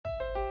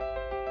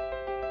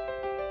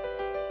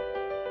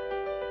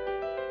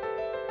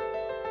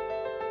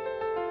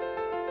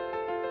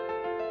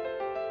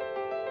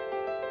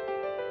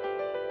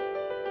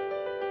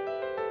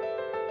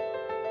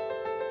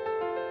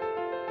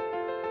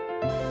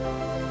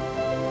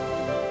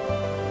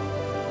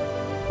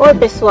Oi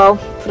pessoal,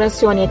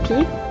 Francione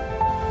aqui.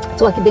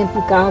 Estou aqui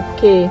dentro do carro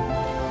porque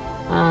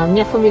a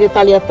minha família está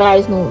ali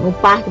atrás no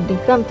parque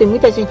brincando, tem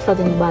muita gente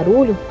fazendo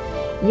barulho.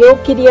 E eu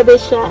queria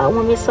deixar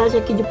uma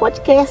mensagem aqui de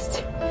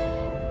podcast.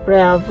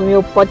 Para o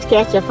meu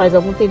podcast já faz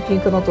algum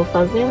tempinho que eu não estou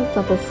fazendo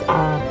tantas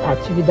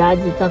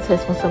atividades e tantas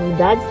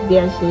responsabilidades.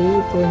 Viajei,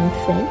 estou em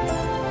Phoenix,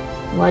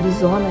 no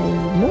Arizona,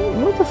 e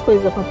muitas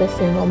coisas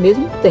acontecendo ao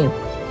mesmo tempo.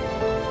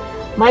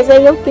 Mas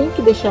aí eu tenho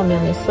que deixar minha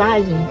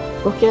mensagem,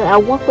 porque é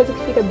alguma coisa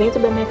que fica dentro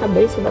da minha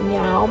cabeça, da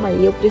minha alma,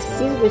 e eu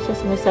preciso deixar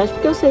essa mensagem,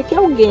 porque eu sei que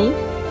alguém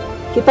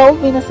que está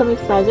ouvindo essa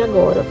mensagem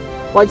agora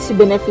pode se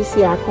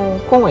beneficiar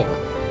com ela.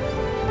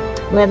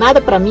 Não é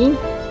nada para mim,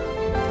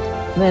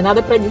 não é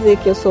nada para dizer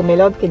que eu sou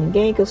melhor do que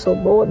ninguém, que eu sou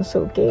boa, não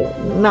sei o quê.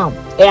 Não,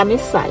 é a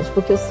mensagem,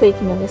 porque eu sei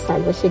que minha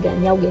mensagem vai chegar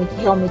em alguém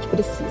que realmente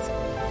precisa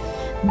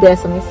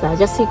dessa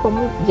mensagem, assim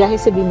como já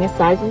recebi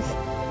mensagens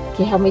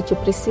que realmente eu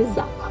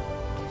precisava.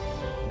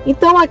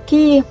 Então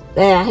aqui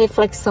a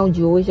reflexão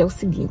de hoje é o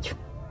seguinte: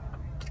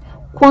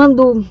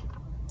 quando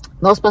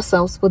nós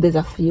passamos por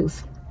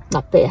desafios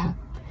na Terra,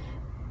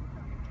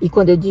 e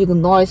quando eu digo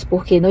nós,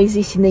 porque não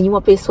existe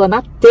nenhuma pessoa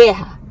na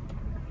Terra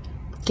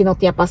que não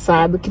tenha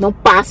passado, que não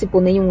passe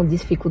por nenhuma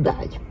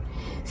dificuldade,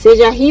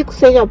 seja rico,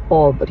 seja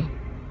pobre,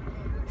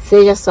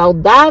 seja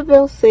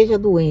saudável, seja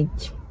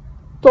doente,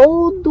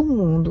 todo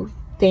mundo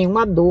tem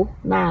uma dor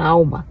na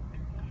alma,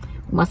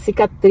 uma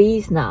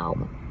cicatriz na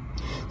alma.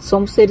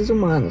 Somos seres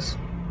humanos,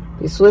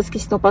 pessoas que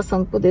estão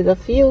passando por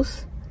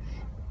desafios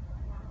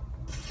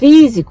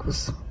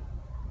físicos,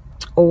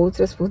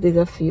 outras por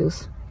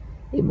desafios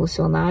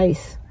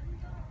emocionais,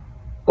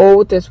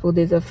 outras por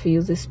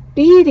desafios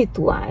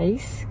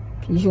espirituais,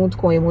 que junto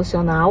com o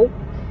emocional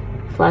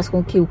faz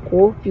com que o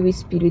corpo e o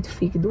espírito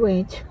fiquem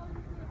doentes.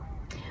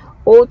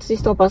 Outros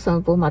estão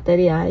passando por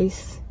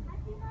materiais,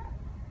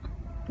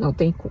 não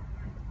tem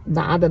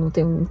nada, não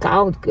tem um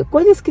carro,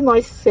 coisas que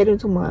nós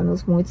seres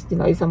humanos, muitos de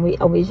nós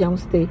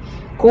almejamos ter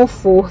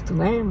conforto,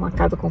 né? Uma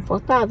casa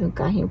confortável, um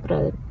carrinho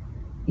para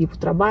ir para o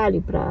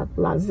trabalho, para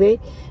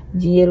lazer,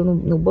 dinheiro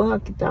no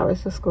banco e tal,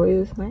 essas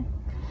coisas, né?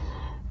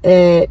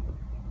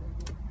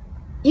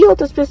 E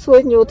outras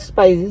pessoas em outros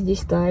países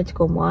distantes,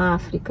 como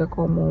África,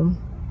 como,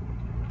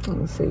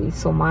 não sei,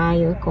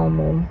 Somália,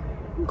 como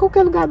em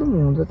qualquer lugar do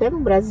mundo, até no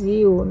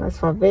Brasil, nas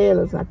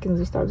favelas, aqui nos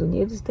Estados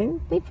Unidos,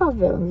 tem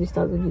favela nos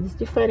Estados Unidos,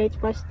 diferente,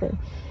 mas tem.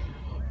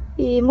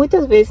 E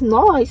muitas vezes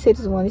nós,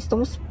 seres humanos,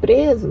 estamos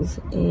presos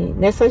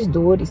nessas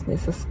dores,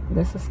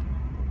 nesses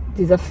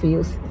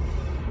desafios.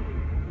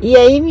 E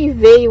aí me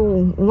veio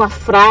uma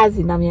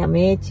frase na minha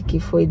mente, que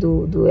foi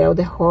do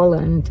Elder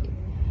Holland,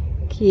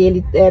 que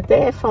ele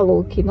até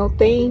falou que não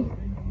tem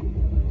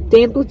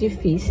tempos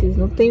difíceis,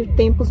 não tem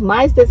tempos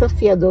mais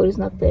desafiadores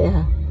na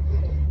Terra.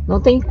 Não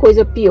tem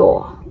coisa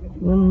pior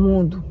no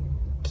mundo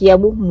que a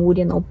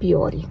murmúria não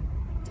piore.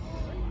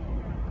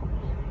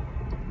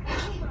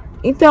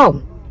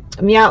 Então,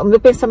 meu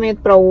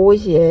pensamento para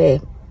hoje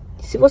é: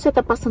 se você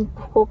está passando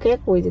por qualquer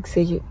coisa que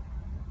seja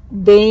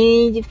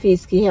bem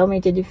difícil, que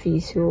realmente é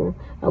difícil,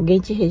 alguém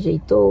te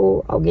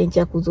rejeitou, alguém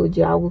te acusou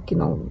de algo que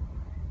não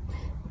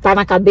está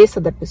na cabeça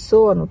da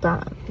pessoa, não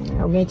tá,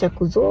 alguém te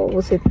acusou,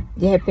 você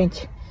de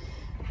repente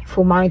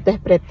foi mal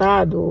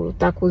interpretado,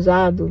 está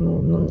acusado,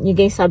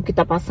 ninguém sabe o que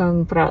está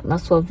passando na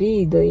sua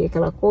vida e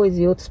aquela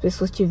coisa, e outras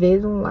pessoas te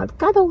veem de um lado.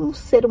 Cada um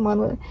ser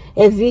humano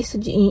é visto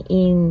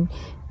em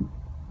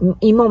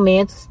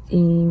momentos,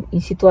 em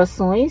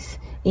situações,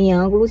 em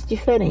ângulos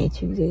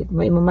diferentes.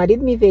 Meu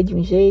marido me vê de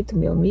um jeito,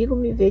 meu amigo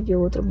me vê de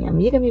outro, minha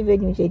amiga me vê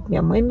de um jeito,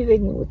 minha mãe me vê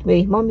de um outro, meu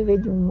irmão me vê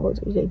de um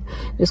outro jeito,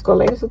 meus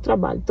colegas do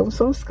trabalho. Então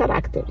são os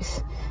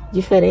caracteres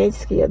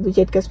diferentes do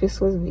jeito que as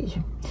pessoas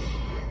vejam.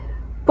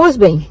 Pois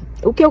bem,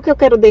 o que eu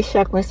quero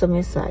deixar com essa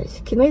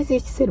mensagem? Que não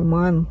existe ser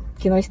humano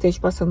que não esteja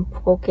passando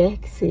por qualquer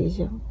que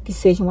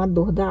seja uma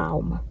dor da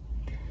alma.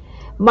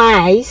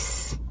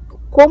 Mas,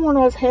 como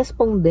nós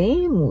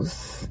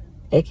respondemos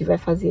é que vai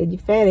fazer a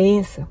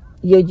diferença.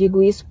 E eu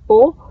digo isso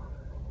por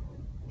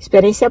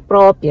experiência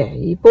própria,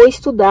 e por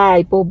estudar,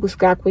 e por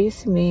buscar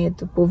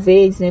conhecimento, por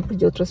ver exemplos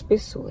de outras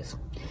pessoas.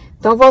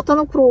 Então,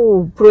 voltando para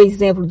o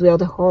exemplo do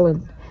Elder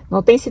Holland,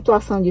 não tem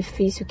situação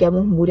difícil que a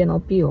murmúria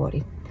não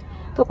piore.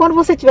 Então, quando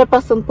você estiver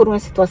passando por uma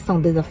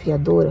situação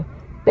desafiadora,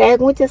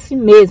 pergunte a si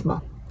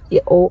mesma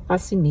ou a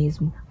si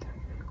mesmo: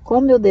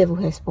 como eu devo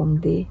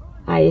responder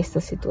a esta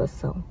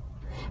situação?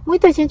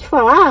 Muita gente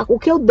fala: o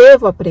que eu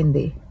devo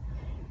aprender?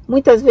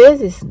 Muitas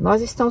vezes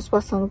nós estamos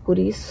passando por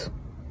isso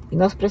e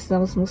nós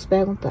precisamos nos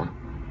perguntar: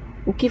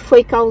 o que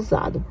foi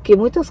causado? Porque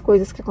muitas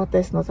coisas que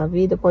acontecem na nossa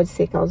vida podem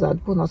ser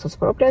causadas por nossas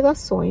próprias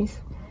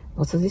ações,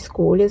 nossas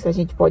escolhas. A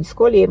gente pode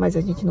escolher, mas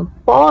a gente não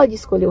pode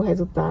escolher o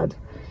resultado.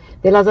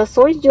 Pelas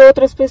ações de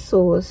outras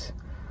pessoas,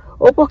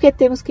 ou porque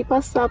temos que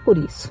passar por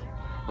isso.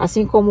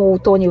 Assim como o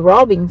Tony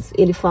Robbins,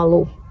 ele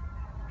falou,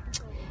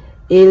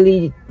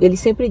 ele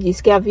sempre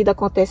diz que a vida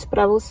acontece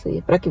para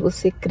você, para que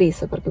você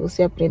cresça, para que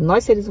você aprenda.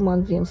 Nós, seres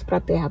humanos, viemos para a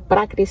Terra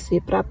para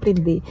crescer, para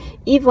aprender,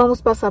 e vamos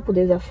passar por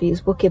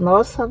desafios, porque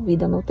nossa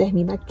vida não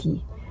termina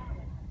aqui.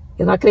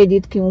 Eu não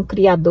acredito que um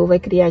criador vai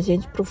criar a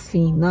gente para o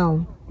fim,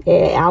 não.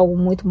 É algo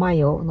muito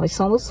maior. Nós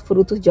somos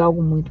frutos de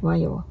algo muito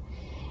maior.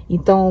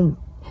 Então,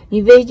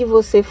 em vez de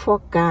você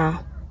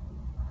focar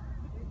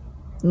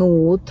no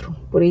outro,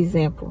 por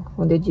exemplo,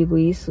 quando eu digo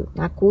isso,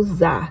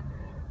 acusar.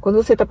 Quando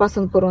você está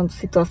passando por uma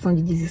situação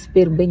de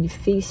desespero bem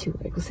difícil,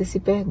 é que você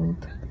se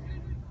pergunta: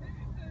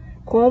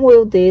 como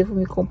eu devo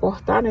me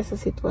comportar nessa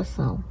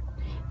situação?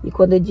 E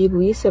quando eu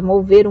digo isso, é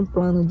mover um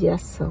plano de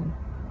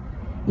ação.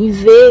 Em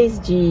vez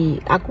de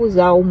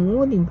acusar o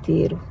mundo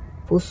inteiro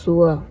por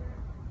sua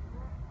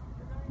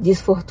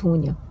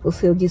desfortúnia, por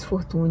seu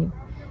desfortúnio,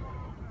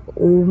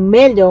 o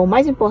melhor, o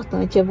mais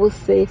importante é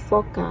você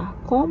focar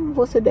como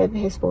você deve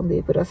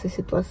responder por essa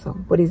situação.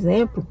 Por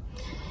exemplo,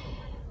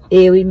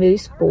 eu e meu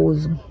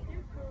esposo,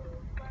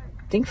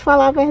 tem que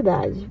falar a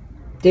verdade.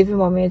 Teve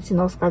momentos em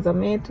nosso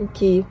casamento em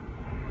que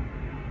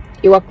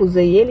eu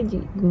acusei ele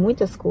de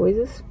muitas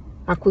coisas,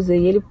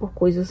 acusei ele por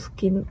coisas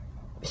que,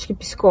 acho que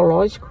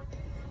psicológico,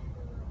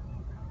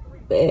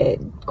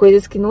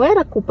 coisas que não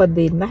era culpa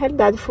dele, na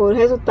realidade foi o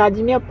resultado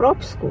de minha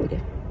própria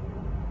escolha.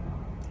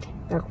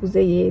 Eu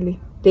acusei ele.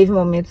 Teve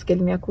momentos que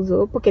ele me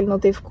acusou porque ele não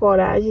teve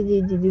coragem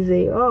de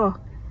dizer: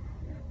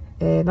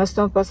 nós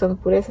estamos passando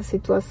por essa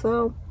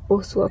situação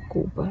por sua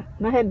culpa.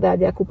 Na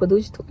realidade é a culpa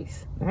dos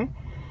dois, né?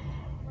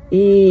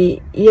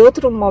 E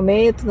outro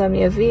momento na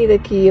minha vida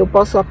que eu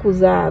posso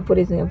acusar, por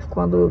exemplo,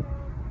 quando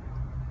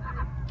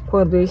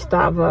eu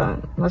estava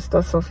numa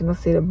situação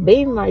financeira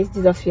bem mais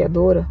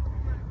desafiadora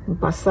no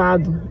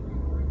passado,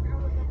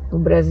 no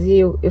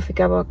Brasil, eu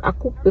ficava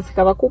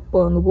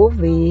culpando o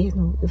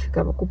governo, eu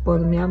ficava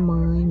culpando minha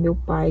mãe, meu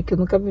pai, que eu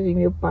nunca vivi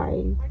meu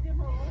pai.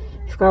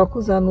 Eu ficava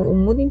acusando o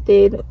mundo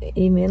inteiro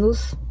e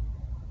menos,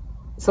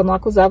 só não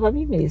acusava a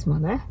mim mesma,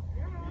 né?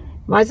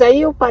 Mas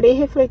aí eu parei e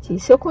refleti: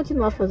 se eu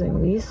continuar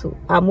fazendo isso,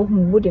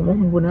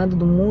 murmurando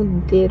do mundo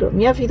inteiro,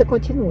 minha vida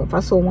continua.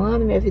 Passou 1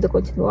 ano, minha vida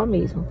continua a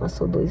mesma.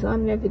 Passou 2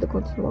 anos, minha vida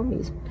continua a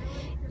mesma.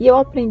 E eu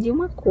aprendi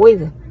uma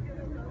coisa: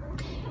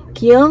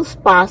 que anos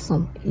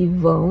passam e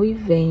vão e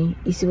vêm,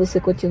 e se você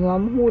continuar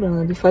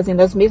murmurando e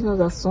fazendo as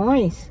mesmas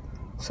ações,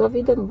 sua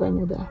vida não vai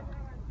mudar.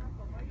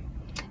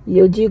 E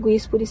eu digo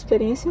isso por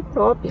experiência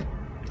própria.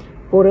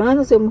 Por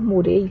anos eu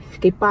murmurei,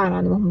 fiquei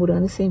parada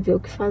murmurando sem ver o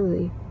que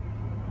fazer.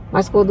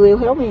 Mas quando eu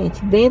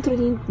realmente, dentro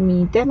de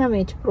mim,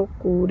 internamente,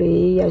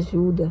 procurei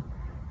ajuda,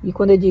 e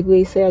quando eu digo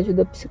isso é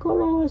ajuda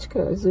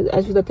psicológica,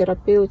 ajuda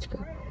terapêutica,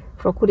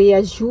 procurei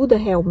ajuda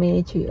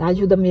realmente,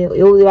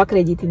 eu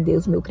acredito em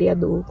Deus, meu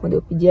Criador. Quando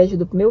eu pedi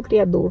ajuda para o meu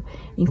Criador,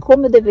 em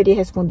como eu deveria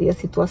responder a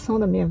situação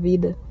da minha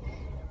vida,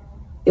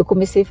 eu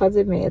comecei a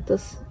fazer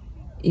metas,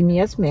 e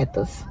minhas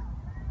metas,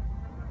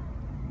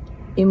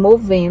 e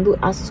movendo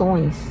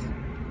ações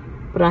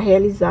para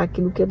realizar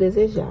aquilo que eu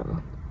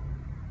desejava.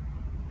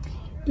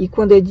 E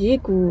quando eu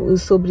digo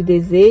sobre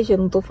desejo, eu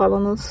não estou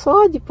falando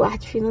só de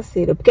parte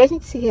financeira, porque a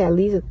gente se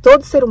realiza,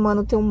 todo ser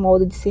humano tem um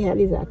modo de se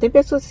realizar. Tem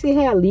pessoas que se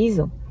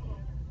realizam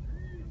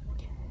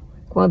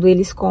quando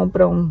eles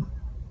compram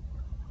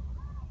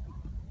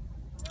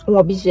um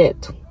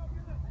objeto,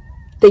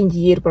 tem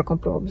dinheiro para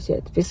comprar um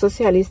objeto. Pessoas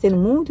se realizam tendo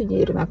muito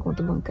dinheiro na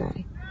conta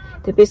bancária.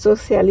 Tem pessoas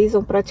que se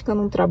realizam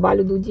praticando um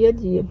trabalho do dia a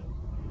dia.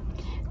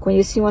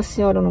 Conheci uma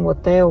senhora num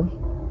hotel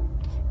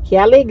que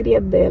a alegria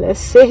dela é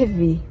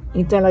servir.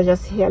 Então ela já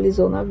se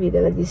realizou na vida.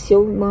 Ela disse: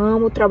 eu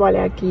amo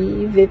trabalhar aqui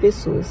e ver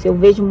pessoas. Eu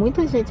vejo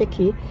muita gente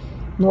aqui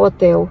no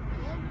hotel,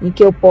 em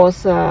que eu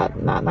possa,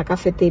 na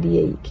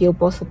cafeteria aí, que eu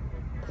possa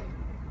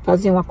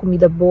fazer uma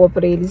comida boa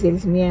para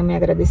eles me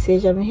agradecer,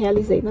 já me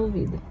realizei na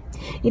vida.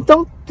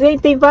 Então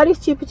tem vários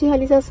tipos de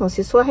realização.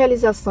 Se sua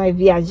realização é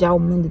viajar o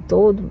mundo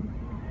todo,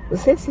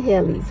 você se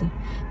realiza.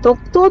 Então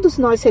todos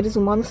nós seres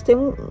humanos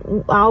temos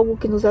algo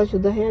que nos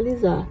ajuda a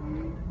realizar,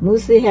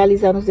 nos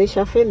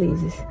deixar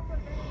felizes.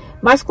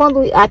 Mas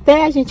quando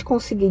até a gente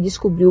conseguir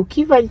descobrir o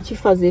que vai te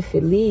fazer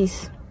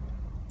feliz,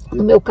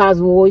 no meu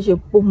caso hoje,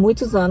 por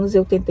muitos anos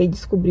eu tentei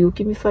descobrir o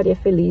que me faria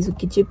feliz, o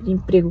que tipo de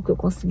emprego que eu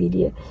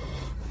conseguiria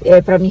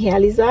para me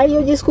realizar, e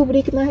eu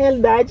descobri que na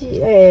realidade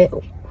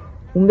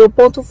o meu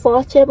ponto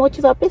forte é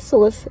motivar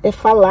pessoas, é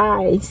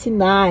falar, é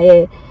ensinar,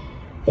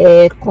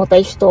 contar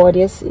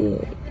histórias.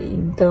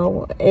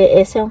 Então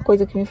essa é uma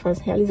coisa que me faz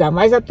realizar.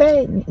 Mas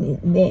até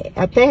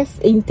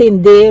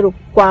entender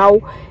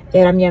qual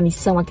era a minha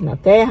missão aqui na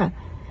Terra,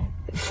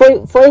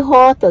 foi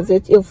rotas,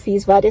 eu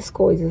fiz várias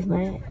coisas,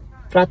 né,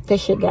 para até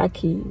chegar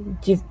aqui.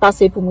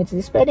 Passei por muitas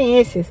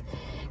experiências,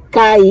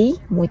 caí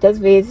muitas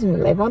vezes, me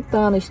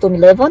levantando, estou me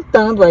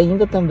levantando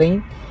ainda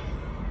também.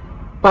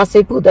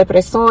 Passei por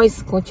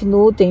depressões,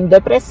 continuo, tenho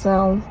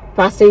depressão,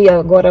 passei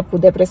agora por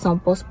depressão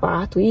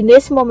pós-parto, e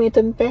nesse momento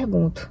eu me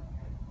pergunto,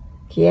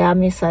 que é a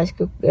mensagem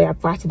é a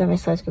parte da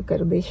mensagem que eu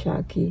quero deixar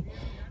aqui,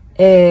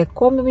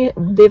 como eu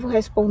devo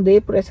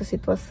responder por essa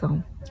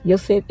situação.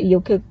 E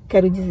o que eu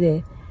quero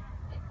dizer,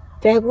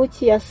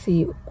 pergunte a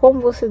si, como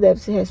você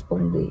deve se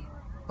responder,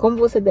 como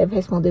você deve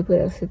responder por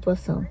essa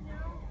situação.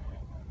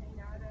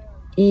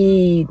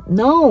 E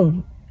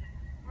não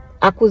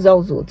acusar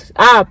os outros,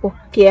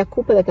 porque é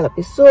culpa daquela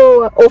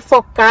pessoa, ou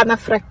focar na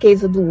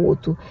fraqueza do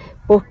outro,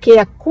 Porque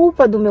a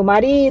culpa é do meu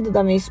marido,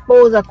 da minha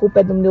esposa, a culpa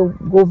é do meu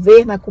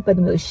governo, a culpa é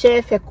do meu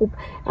chefe,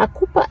 a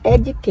culpa é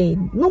de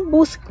quem? Não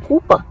busque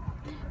culpa.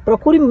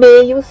 Procure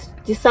meios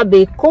de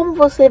saber como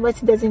você vai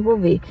se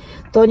desenvolver.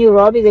 Tony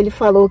Robbins, ele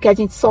falou que a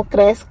gente só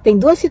cresce, tem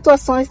 2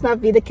 situações na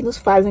vida que nos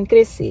fazem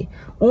crescer.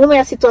 Uma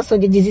é a situação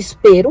de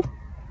desespero,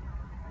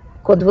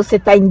 quando você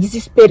está em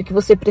desespero, que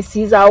você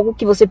precisa algo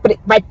que você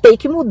vai ter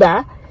que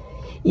mudar.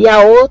 E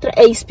a outra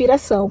é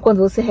inspiração, quando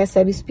você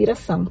recebe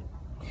inspiração.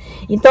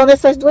 Então,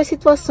 nessas 2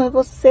 situações,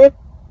 você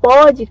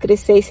pode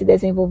crescer e se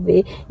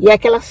desenvolver. E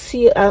aquela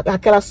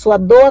sua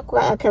dor,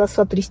 aquela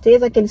sua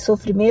tristeza, aquele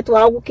sofrimento,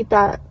 algo que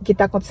tá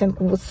acontecendo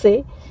com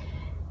você,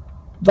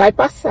 vai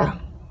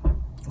passar.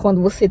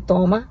 Quando você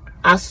toma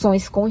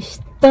ações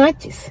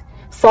constantes,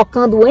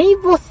 focando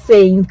em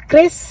você, em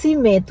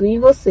crescimento em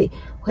você.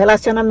 O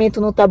relacionamento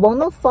não está bom,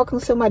 não foque no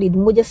seu marido,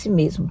 mude a si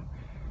mesmo.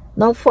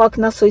 Não foque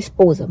na sua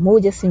esposa,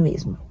 mude a si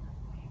mesmo.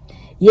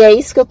 E é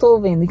isso que eu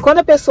estou vendo. E quando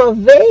a pessoa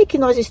vê que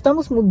nós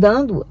estamos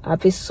mudando, a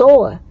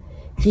pessoa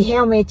que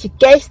realmente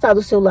quer estar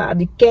do seu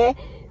lado e quer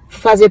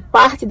fazer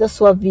parte da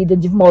sua vida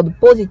de modo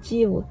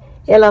positivo,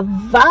 ela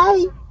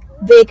vai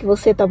ver que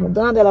você está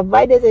mudando, ela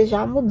vai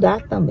desejar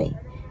mudar também.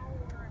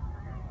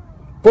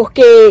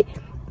 Porque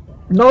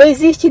não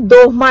existe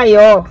dor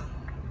maior,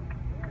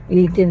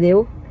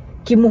 entendeu?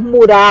 Que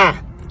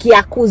murmurar, que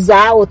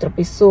acusar outra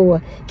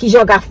pessoa, que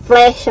jogar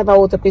flecha na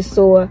outra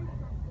pessoa.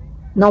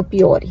 Não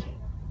piore.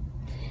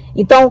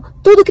 Então,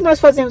 tudo que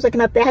nós fazemos aqui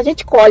na Terra, a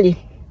gente colhe.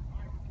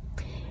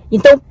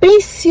 Então,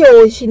 pense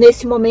hoje,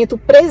 nesse momento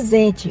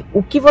presente,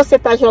 o que você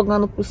está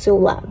jogando para o seu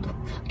lado,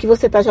 o que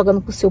você está jogando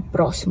para o seu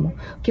próximo,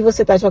 o que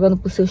você está jogando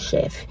para o seu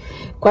chefe,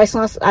 quais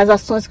são as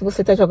ações que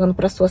você está jogando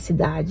para a sua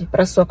cidade,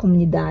 para a sua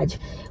comunidade,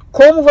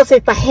 como você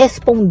está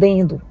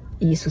respondendo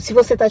isso. Se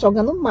você está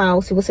jogando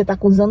mal, se você está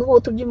acusando o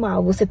outro de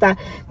mal, você está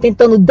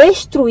tentando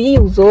destruir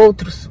os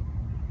outros,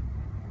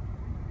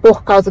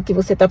 por causa que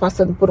você está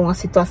passando por uma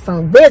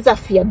situação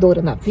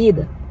desafiadora na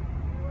vida,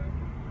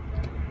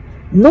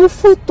 no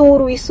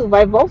futuro isso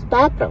vai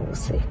voltar para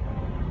você.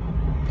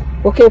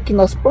 Porque o que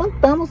nós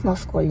plantamos,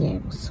 nós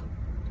colhemos.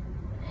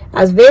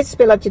 Às vezes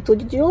pela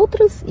atitude de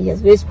outras e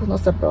às vezes por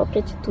nossa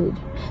própria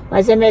atitude.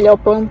 Mas é melhor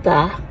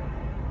plantar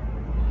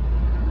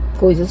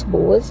coisas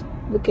boas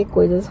do que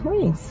coisas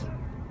ruins.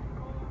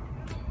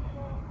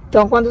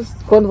 Então,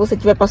 quando você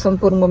estiver passando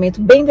por um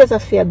momento bem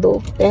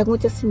desafiador,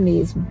 pergunte a si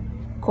mesmo: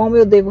 como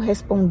eu devo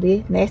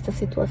responder nesta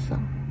situação?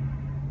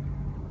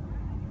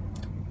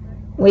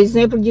 Um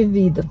exemplo de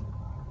vida.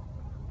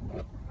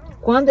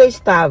 Quando eu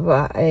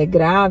estava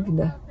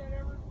grávida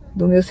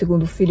do meu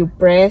segundo filho,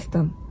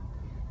 Preston,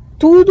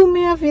 tudo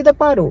minha vida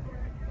parou.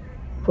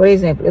 Por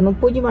exemplo, eu não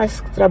pude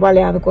mais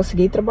trabalhar, não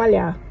consegui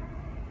trabalhar.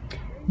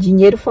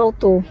 Dinheiro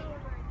faltou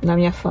na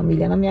minha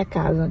família, na minha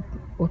casa,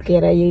 porque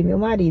era eu e meu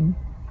marido.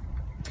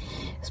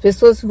 As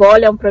pessoas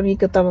olham para mim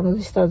que eu estava nos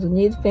Estados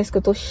Unidos, pensam que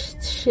eu estou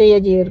cheia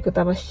de dinheiro, que eu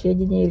estava cheia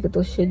de dinheiro, que eu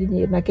estou cheia de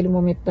dinheiro naquele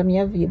momento da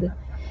minha vida.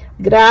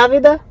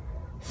 Grávida,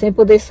 sem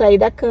poder sair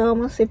da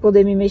cama, sem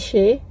poder me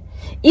mexer.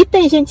 E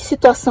tem gente em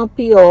situação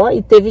pior,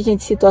 e teve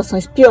gente em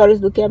situações piores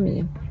do que a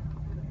minha.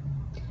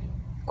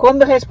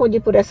 Como eu respondi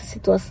por essa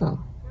situação?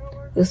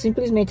 Eu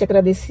simplesmente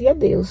agradeci a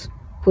Deus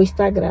por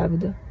estar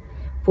grávida,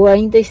 por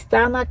ainda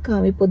estar na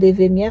cama e poder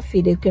ver minha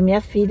filha, porque minha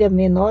filha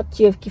menor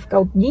tinha que ficar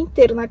o dia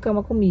inteiro na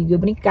cama comigo. Eu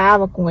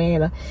brincava com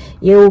ela,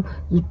 eu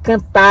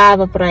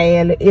cantava para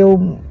ela,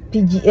 eu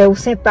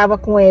sentava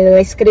com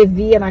ela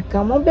escrevia na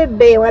cama, um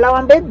bebê, ela é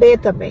uma bebê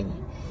também.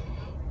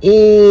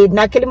 E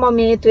naquele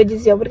momento eu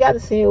dizia: obrigada,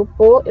 Senhor,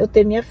 por eu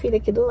ter minha filha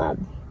aqui do lado,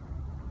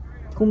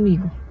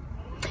 comigo.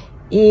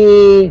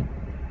 E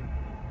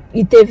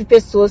teve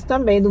pessoas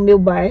também do meu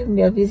bairro,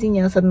 minha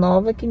vizinhança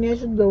nova, que me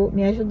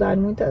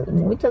ajudaram,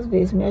 muitas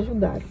vezes me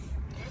ajudaram.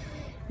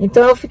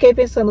 Então eu fiquei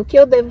pensando, o que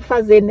eu devo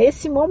fazer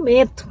nesse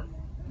momento?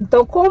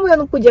 Então, como eu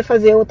não podia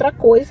fazer outra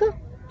coisa,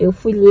 eu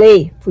fui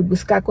ler, fui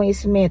buscar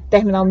conhecimento,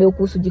 terminar o meu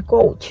curso de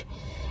coach,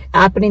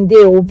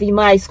 aprender, ouvir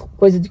mais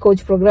coisa de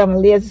coach programa,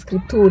 ler as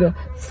escrituras,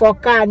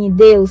 focar em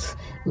Deus,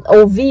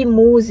 ouvir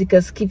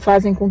músicas que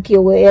fazem com que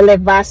eu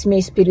elevasse minha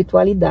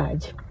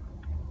espiritualidade.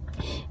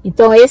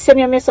 Então, essa é a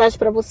minha mensagem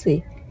para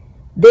você.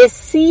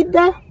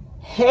 Decida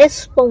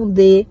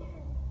responder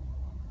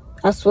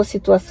a sua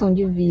situação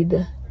de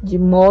vida de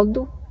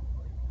modo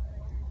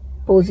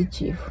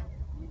positivo.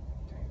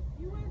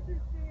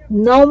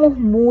 Não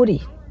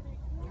murmure,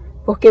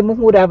 porque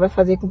murmurar vai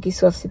fazer com que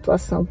sua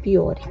situação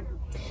piore.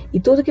 E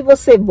tudo que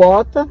você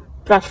bota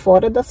para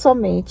fora da sua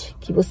mente,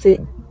 que você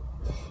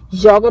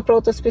joga para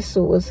outras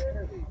pessoas,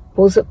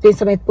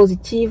 pensamento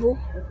positivo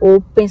ou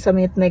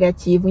pensamento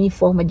negativo em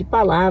forma de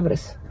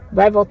palavras,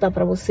 vai voltar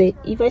para você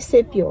e vai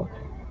ser pior.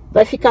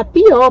 Vai ficar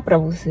pior para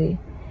você.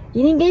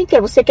 E ninguém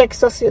quer. Você quer que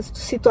sua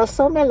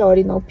situação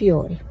melhore e não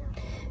piore.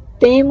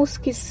 Temos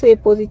que ser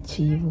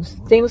positivos.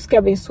 Temos que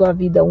abençoar a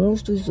vida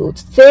uns dos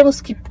outros. Temos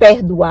que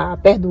perdoar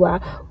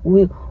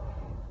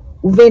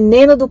o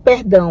veneno do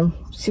perdão.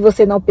 Se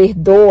você não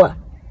perdoa,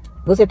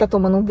 você está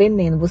tomando um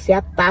veneno. Você é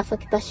a taça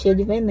que está cheia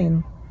de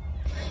veneno.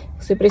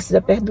 Você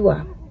precisa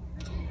perdoar.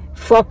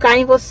 focar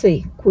em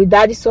você,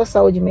 cuidar de sua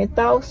saúde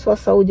mental, sua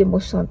saúde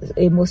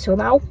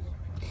emocional.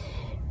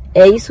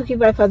 É isso que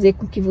vai fazer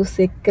com que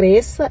você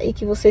cresça e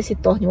que você se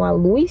torne uma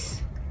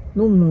luz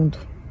no mundo,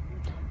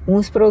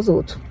 uns para os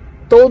outros.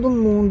 Todo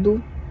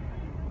mundo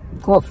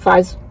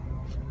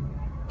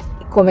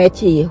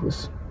comete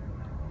erros.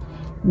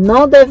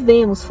 Não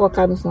devemos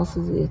focar nos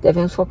nossos erros,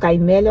 devemos focar em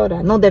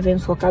melhorar, não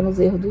devemos focar nos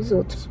erros dos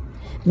outros.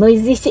 Não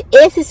existe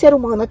esse ser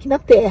humano aqui na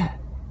Terra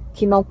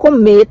que não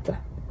cometa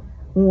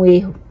um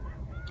erro.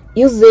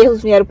 E os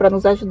erros vieram para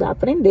nos ajudar a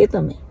aprender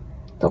também.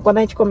 Então, quando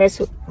a gente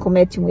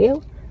comete um erro,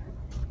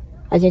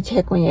 a gente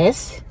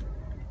reconhece,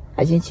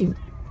 a gente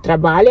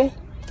trabalha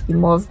e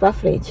move para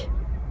frente.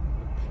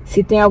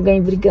 Se tem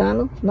alguém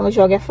brigando, não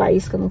jogue a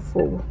faísca no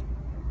fogo,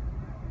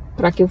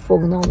 para que o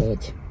fogo não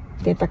aumente.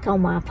 Tenta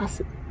acalmar,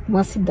 faça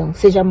mansidão,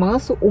 seja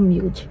manso,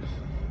 humilde.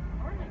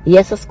 E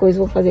essas coisas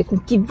vão fazer com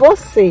que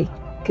você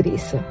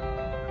cresça.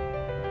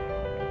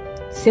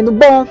 Sendo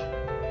bom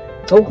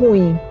ou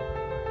ruim,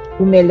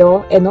 o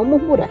melhor é não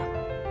murmurar.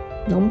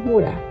 Não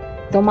murmurar.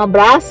 Então, um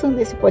abraço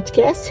nesse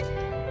podcast.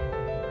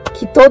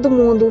 Que todo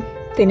mundo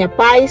tenha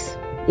paz.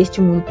 Este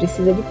mundo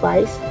precisa de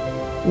paz.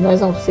 E nós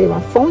vamos ser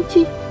uma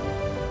fonte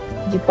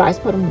de paz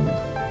para o mundo.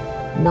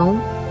 Não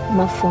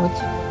uma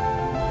fonte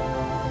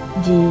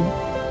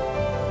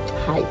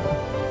de raiva,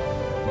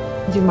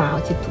 de má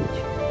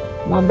atitude.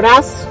 Um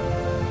abraço.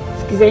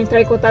 Se quiser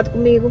entrar em contato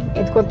comigo,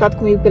 entre em contato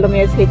comigo pelas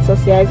minhas redes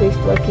sociais. Eu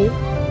estou aqui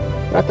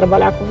para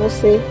trabalhar com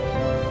você,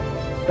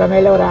 para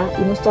melhorar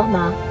e nos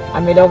tornar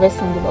a melhor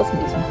versão de nós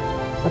mesmos.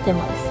 Até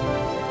mais.